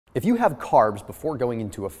If you have carbs before going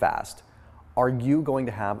into a fast, are you going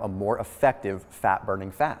to have a more effective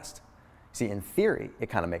fat-burning fast? See, in theory, it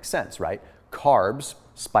kind of makes sense, right? Carbs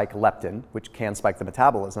spike leptin, which can spike the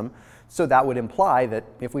metabolism, so that would imply that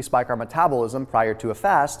if we spike our metabolism prior to a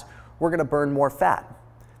fast, we're going to burn more fat.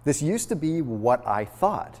 This used to be what I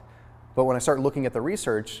thought, but when I start looking at the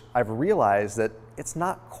research, I've realized that it's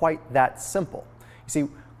not quite that simple. You see,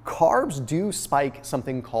 carbs do spike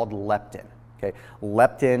something called leptin. Okay?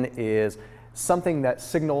 Leptin is something that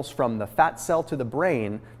signals from the fat cell to the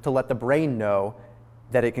brain to let the brain know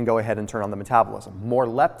that it can go ahead and turn on the metabolism. More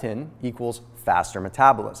leptin equals faster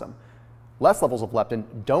metabolism. Less levels of leptin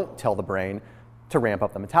don't tell the brain to ramp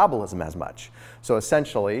up the metabolism as much. So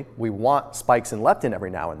essentially, we want spikes in leptin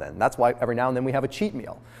every now and then. That's why every now and then we have a cheat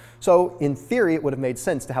meal. So in theory, it would have made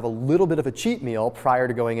sense to have a little bit of a cheat meal prior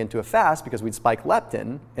to going into a fast because we'd spike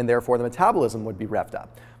leptin and therefore the metabolism would be revved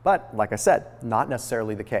up. But like I said, not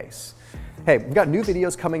necessarily the case. Hey, we've got new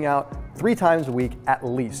videos coming out 3 times a week at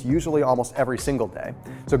least, usually almost every single day.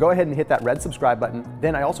 So go ahead and hit that red subscribe button.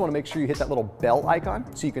 Then I also want to make sure you hit that little bell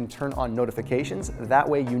icon so you can turn on notifications. That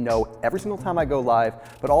way you know every single time I go live,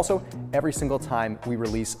 but also every single time we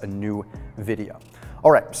release a new video. All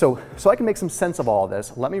right, so I can make some sense of all of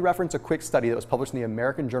this, let me reference a quick study that was published in the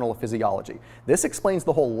American Journal of Physiology. This explains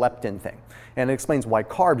the whole leptin thing, and it explains why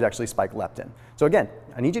carbs actually spike leptin. So again,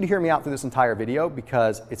 I need you to hear me out through this entire video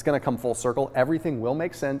because it's going to come full circle. Everything will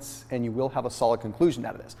make sense, and you will have a solid conclusion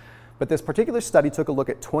out of this. But this particular study took a look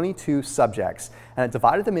at 22 subjects, and it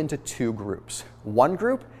divided them into 2 groups. One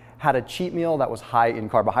group had a cheat meal that was high in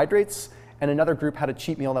carbohydrates, and another group had a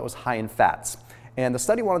cheat meal that was high in fats. And the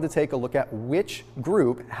study wanted to take a look at which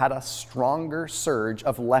group had a stronger surge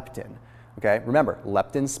of leptin. Okay, remember,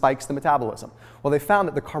 leptin spikes the metabolism. Well, they found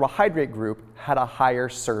that the carbohydrate group had a higher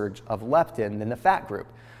surge of leptin than the fat group.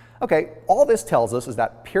 Okay, all this tells us is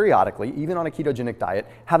that periodically, even on a ketogenic diet,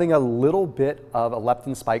 having a little bit of a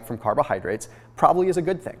leptin spike from carbohydrates probably is a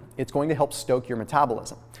good thing. It's going to help stoke your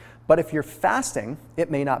metabolism. But if you're fasting,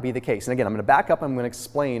 it may not be the case. And again, I'm going to back up and I'm going to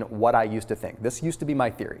explain what I used to think. This used to be my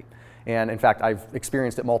theory. And in fact, I've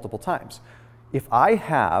experienced it multiple times. If I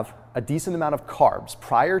have a decent amount of carbs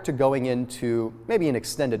prior to going into maybe an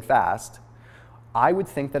extended fast, I would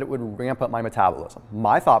think that it would ramp up my metabolism.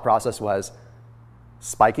 My thought process was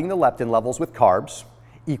spiking the leptin levels with carbs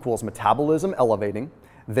equals metabolism elevating.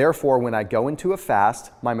 Therefore, when I go into a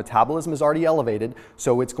fast, my metabolism is already elevated,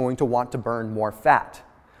 so it's going to want to burn more fat.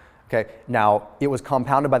 Okay, now it was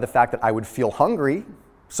compounded by the fact that I would feel hungry.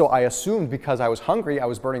 So I assumed because I was hungry, I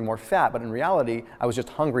was burning more fat, but in reality, I was just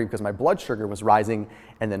hungry because my blood sugar was rising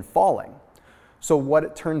and then falling. So what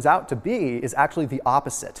it turns out to be is actually the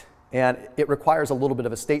opposite, and it requires a little bit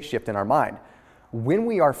of a state shift in our mind. When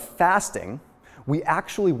we are fasting, we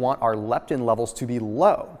actually want our leptin levels to be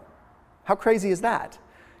low. How crazy is that?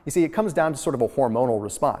 You see, it comes down to sort of a hormonal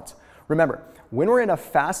response. Remember, when we're in a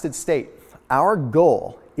fasted state, our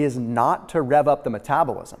goal is not to rev up the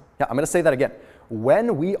metabolism. Now, I'm going to say that again.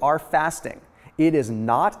 When we are fasting, it is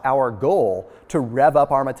not our goal to rev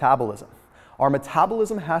up our metabolism. Our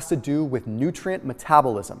metabolism has to do with nutrient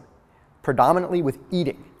metabolism, predominantly with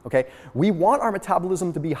eating, okay? We want our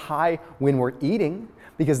metabolism to be high when we're eating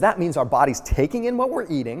because that means our body's taking in what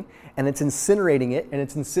we're eating and it's incinerating it, and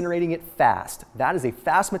it's incinerating it fast. That is a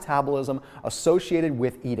fast metabolism associated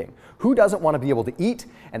with eating. Who doesn't want to be able to eat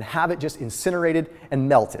and have it just incinerated and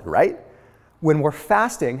melted, right? When we're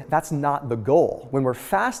fasting, that's not the goal. When we're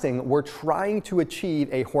fasting, we're trying to achieve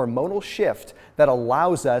a hormonal shift that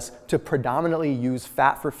allows us to predominantly use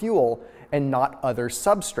fat for fuel and not other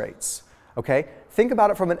substrates, okay? Think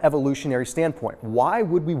about it from an evolutionary standpoint. Why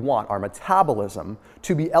would we want our metabolism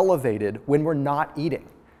to be elevated when we're not eating?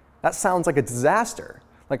 That sounds like a disaster.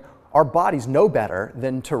 Like, our bodies know better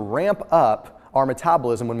than to ramp up our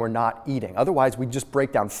metabolism when we're not eating. Otherwise, we just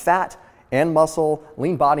break down fat and muscle,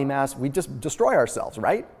 lean body mass, we just destroy ourselves,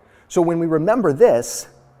 right? So when we remember this,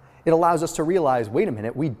 it allows us to realize, wait a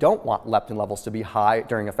minute, we don't want leptin levels to be high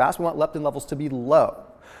during a fast, we want leptin levels to be low.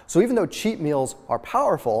 So even though cheat meals are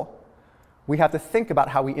powerful, we have to think about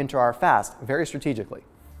how we enter our fast very strategically.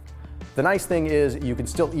 The nice thing is you can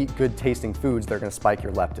still eat good tasting foods that are going to spike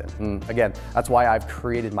your leptin. And again, that's why I've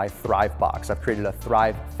created my Thrive box. I've created a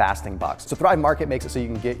Thrive fasting box. So Thrive Market makes it so you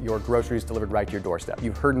can get your groceries delivered right to your doorstep.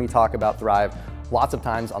 You've heard me talk about Thrive lots of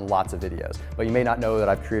times on lots of videos, but you may not know that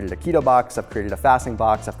I've created a keto box, I've created a fasting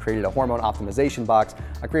box, I've created a hormone optimization box.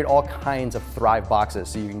 I create all kinds of Thrive boxes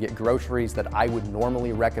so you can get groceries that I would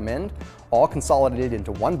normally recommend, all consolidated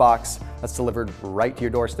into one box that's delivered right to your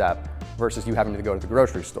doorstep versus you having to go to the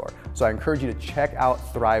grocery store. So I encourage you to check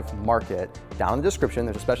out Thrive Market down in the description.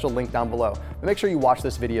 There's a special link down below. But make sure you watch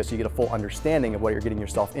this video so you get a full understanding of what you're getting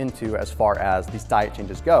yourself into as far as these diet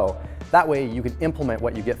changes go. That way you can implement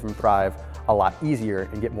what you get from Thrive a lot easier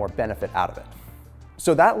and get more benefit out of it.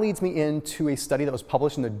 So that leads me into a study that was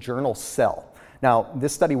published in the journal Cell. Now,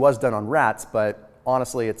 this study was done on rats, but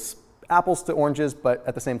honestly, it's apples to oranges, but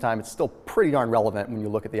at the same time, it's still pretty darn relevant when you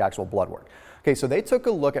look at the actual blood work. Okay, so they took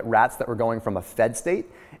a look at rats that were going from a fed state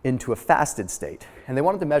into a fasted state, and they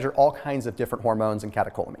wanted to measure all kinds of different hormones and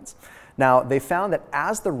catecholamines. Now, they found that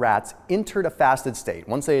as the rats entered a fasted state,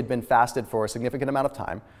 once they had been fasted for a significant amount of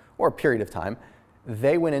time, or a period of time,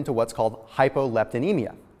 they went into what's called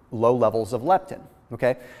hypoleptinemia, low levels of leptin,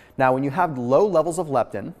 okay? Now, when you have low levels of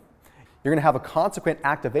leptin, you're going to have a consequent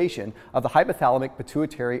activation of the hypothalamic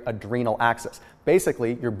pituitary adrenal axis.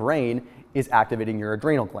 Basically, your brain is activating your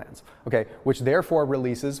adrenal glands, okay, which therefore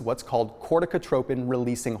releases what's called corticotropin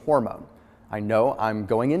releasing hormone. I know I'm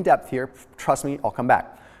going in depth here. Trust me, I'll come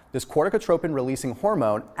back. This corticotropin releasing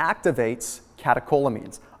hormone activates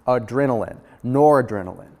catecholamines, adrenaline,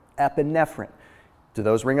 noradrenaline, epinephrine. Do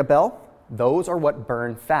those ring a bell? Those are what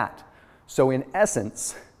burn fat. So in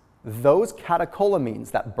essence, those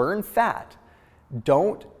catecholamines that burn fat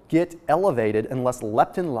don't get elevated unless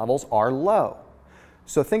leptin levels are low.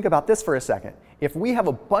 So think about this for a second. If we have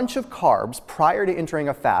a bunch of carbs prior to entering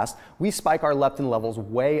a fast, we spike our leptin levels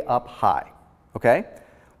way up high, okay?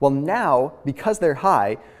 Well now, because they're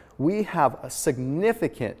high, we have a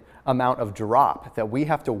significant amount of drop that we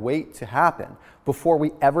have to wait to happen before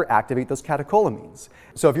we ever activate those catecholamines.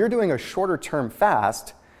 So if you're doing a shorter term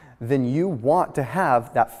fast, then you want to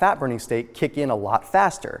have that fat burning state kick in a lot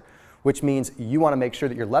faster, which means you want to make sure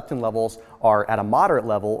that your leptin levels are at a moderate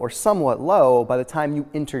level or somewhat low by the time you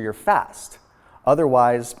enter your fast.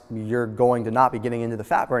 Otherwise, you're going to not be getting into the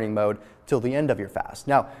fat burning mode till the end of your fast.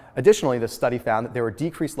 Now, additionally, this study found that there were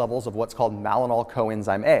decreased levels of what's called malonyl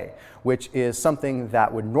coenzyme A, which is something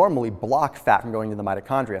that would normally block fat from going to the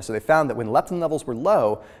mitochondria. So they found that when leptin levels were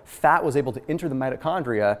low, fat was able to enter the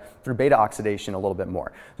mitochondria through beta oxidation a little bit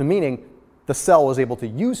more. So meaning the cell was able to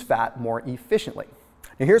use fat more efficiently.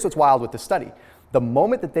 Now here's what's wild with this study. The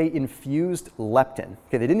moment that they infused leptin,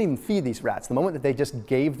 okay, they didn't even feed these rats, the moment that they just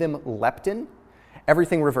gave them leptin,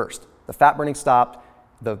 everything reversed. The fat burning stopped,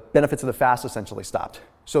 the benefits of the fast essentially stopped.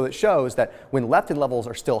 So it shows that when leptin levels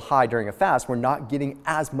are still high during a fast, we're not getting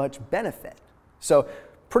as much benefit. So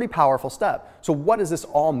pretty powerful step. So what does this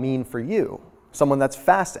all mean for you, someone that's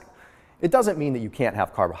fasting? It doesn't mean that you can't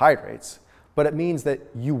have carbohydrates, but it means that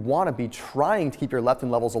you want to be trying to keep your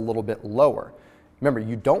leptin levels a little bit lower. Remember,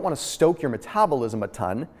 you don't want to stoke your metabolism a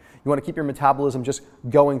ton. You want to keep your metabolism just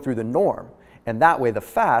going through the norm. And that way the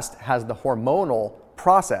fast has the hormonal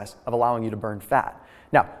process of allowing you to burn fat.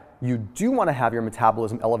 Now, you do want to have your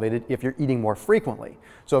metabolism elevated if you're eating more frequently.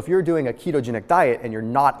 So if you're doing a ketogenic diet and you're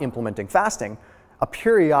not implementing fasting, a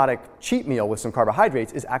periodic cheat meal with some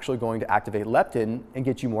carbohydrates is actually going to activate leptin and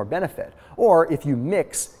get you more benefit. Or if you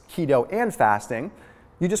mix keto and fasting,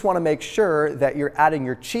 you just want to make sure that you're adding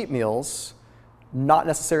your cheat meals not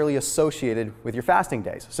necessarily associated with your fasting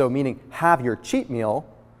days. So meaning have your cheat meal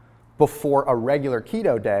before a regular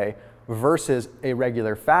keto day versus a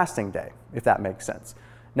regular fasting day, if that makes sense.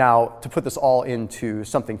 Now, to put this all into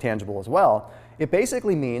something tangible as well, it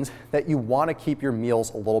basically means that you want to keep your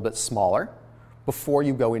meals a little bit smaller before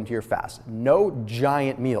you go into your fast. No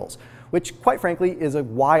giant meals, which quite frankly is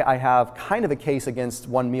why I have kind of a case against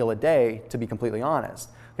one meal a day, to be completely honest.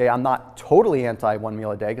 Okay, I'm not totally anti one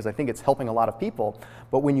meal a day because I think it's helping a lot of people,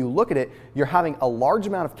 but when you look at it, you're having a large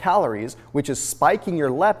amount of calories, which is spiking your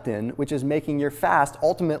leptin, which is making your fast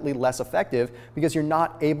ultimately less effective because you're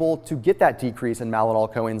not able to get that decrease in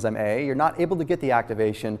malonyl coenzyme A, you're not able to get the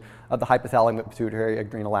activation of the hypothalamic pituitary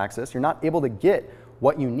adrenal axis, you're not able to get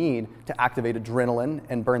what you need to activate adrenaline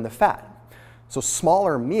and burn the fat. So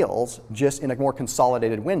smaller meals just in a more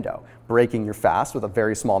consolidated window, breaking your fast with a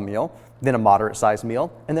very small meal, then a moderate sized meal,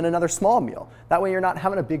 and then another small meal. That way you're not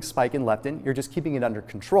having a big spike in leptin, you're just keeping it under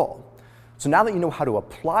control. So now that you know how to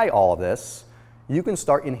apply all of this, you can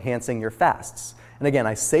start enhancing your fasts. And again,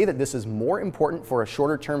 I say that this is more important for a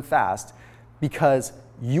shorter term fast because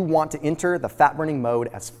you want to enter the fat burning mode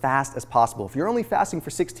as fast as possible. If you're only fasting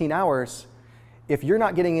for 16 hours, if you're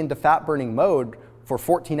not getting into fat burning mode for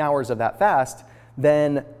 14 hours of that fast,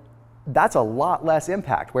 then that's a lot less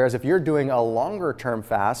impact. Whereas if you're doing a longer term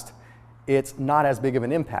fast, it's not as big of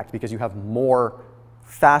an impact because you have more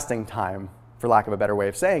fasting time, for lack of a better way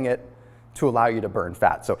of saying it, to allow you to burn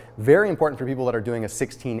fat. So very important for people that are doing a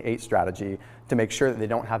 16-8 strategy to make sure that they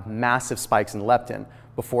don't have massive spikes in leptin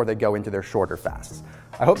before they go into their shorter fasts.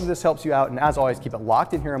 I hope that this helps you out, and as always, keep it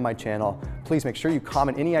locked in here on my channel. Please make sure you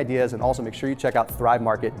comment any ideas, and also make sure you check out Thrive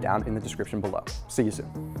Market down in the description below. See you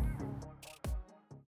soon.